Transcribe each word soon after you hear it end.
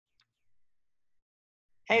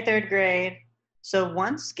Hey, third grade. So,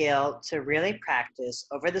 one skill to really practice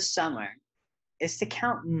over the summer is to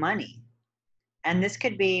count money. And this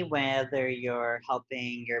could be whether you're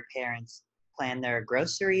helping your parents plan their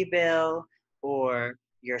grocery bill, or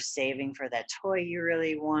you're saving for that toy you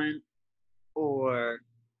really want, or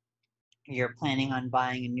you're planning on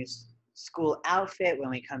buying a new school outfit when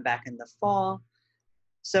we come back in the fall.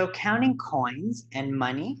 So, counting coins and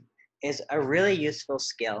money is a really useful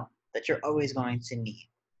skill that you're always going to need.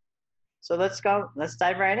 So, let's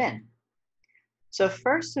dive right in. So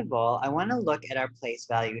first of all, I want to look at our place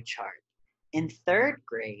value chart. In third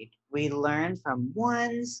grade, we learned from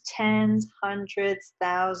ones, tens, hundreds,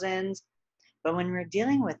 thousands, but when we're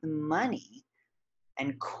dealing with money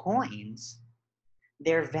and coins,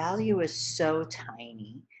 their value is so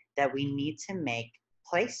tiny that we need to make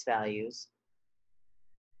place values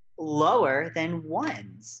lower than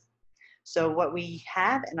ones. So what we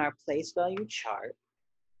have in our place value chart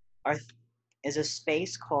are is a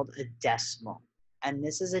space called a decimal. And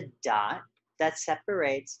this is a dot that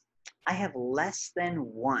separates, I have less than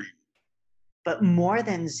one, but more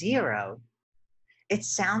than zero. It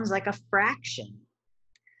sounds like a fraction.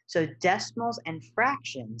 So decimals and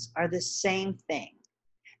fractions are the same thing.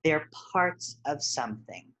 They're parts of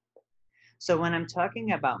something. So when I'm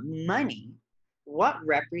talking about money, what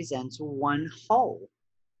represents one whole?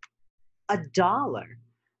 A dollar.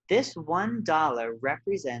 This $1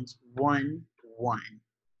 represents one one.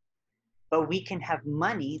 But we can have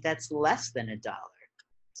money that's less than a dollar,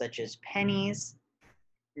 such as pennies,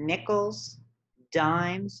 nickels,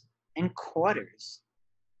 dimes, and quarters.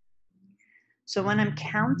 So when I'm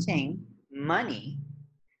counting money,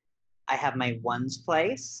 I have my ones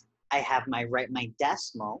place, I have my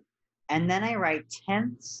decimal, and then I write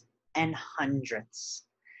tenths and hundredths.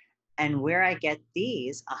 And where I get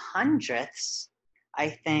these, a hundredths, I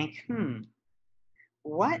think,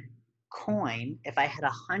 what coin, if I had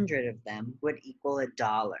 100 of them, would equal a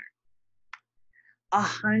dollar?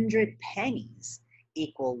 100 pennies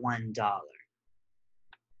equal $1.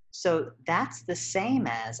 So that's the same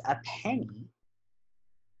as a penny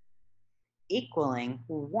equaling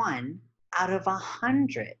 1 out of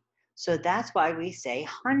 100. So that's why we say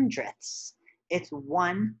hundredths. It's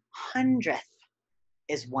 1/100th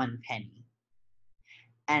is 1 penny.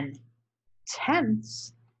 And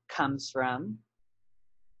tenths comes from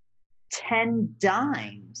 10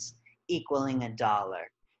 dimes equaling a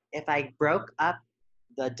dollar. If I broke up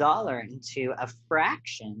the dollar into a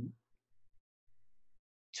fraction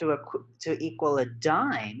to equal a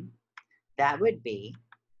dime, that would be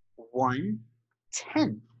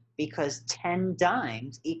 1/10, because 10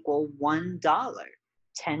 dimes equal $1,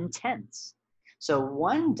 10 tenths. So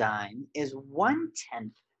 1 dime is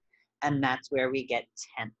 1/10, and that's where we get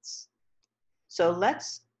tenths. So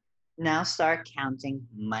let's now start counting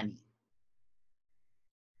money.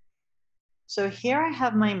 So here I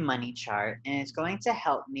have my money chart, and it's going to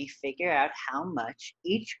help me figure out how much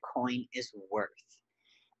each coin is worth.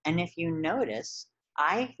 And if you notice,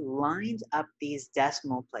 I lined up these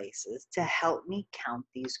decimal places to help me count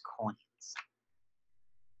these coins.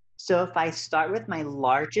 So if I start with my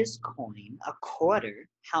largest coin, a quarter,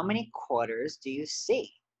 how many quarters do you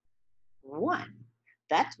see? One.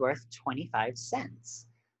 That's worth 25 cents,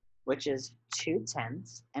 which is 2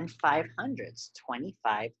 tenths and 5/100ths,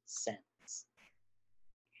 25 cents.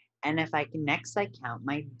 And if I count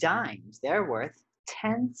my dimes, they're worth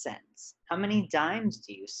 10 cents. How many dimes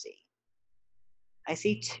do you see? I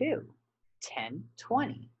see 2, 10,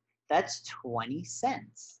 20. That's 20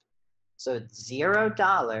 cents. So it's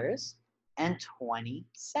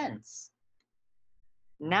 $0.20.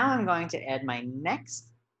 Now I'm going to add my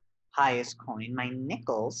next highest coin, my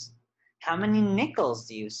nickels. How many nickels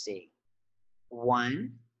do you see?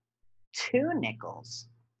 1, 2 nickels,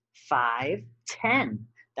 5, 10.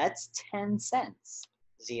 That's 10 cents.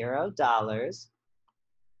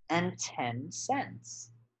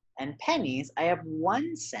 $0.10. And pennies, I have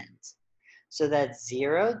 1 cent. So that's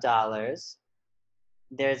 $0.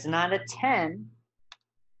 There's not a 10,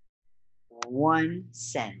 1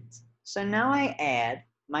 cent. So now I add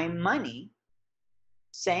my money,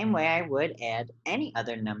 same way I would add any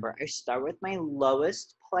other number. I start with my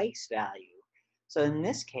lowest place value. So in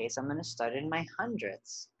this case, I'm going to start in my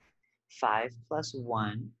hundredths. 5 plus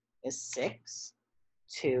 1 is 6.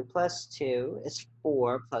 2 plus 2 is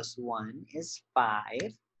 4 plus 1 is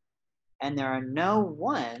 5. And there are no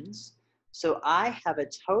ones, so I have a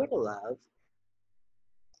total of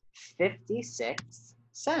 56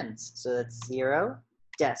 cents. So that's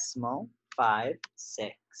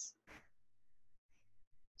 0.56.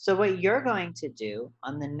 So what you're going to do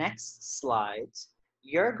on the next slides,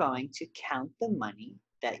 you're going to count the money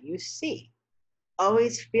that you see.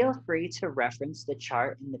 Always feel free to reference the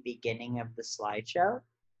chart in the beginning of the slideshow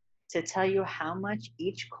to tell you how much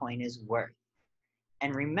each coin is worth.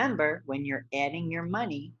 And remember, when you're adding your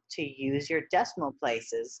money, to use your decimal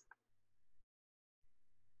places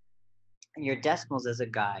and your decimals as a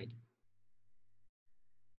guide.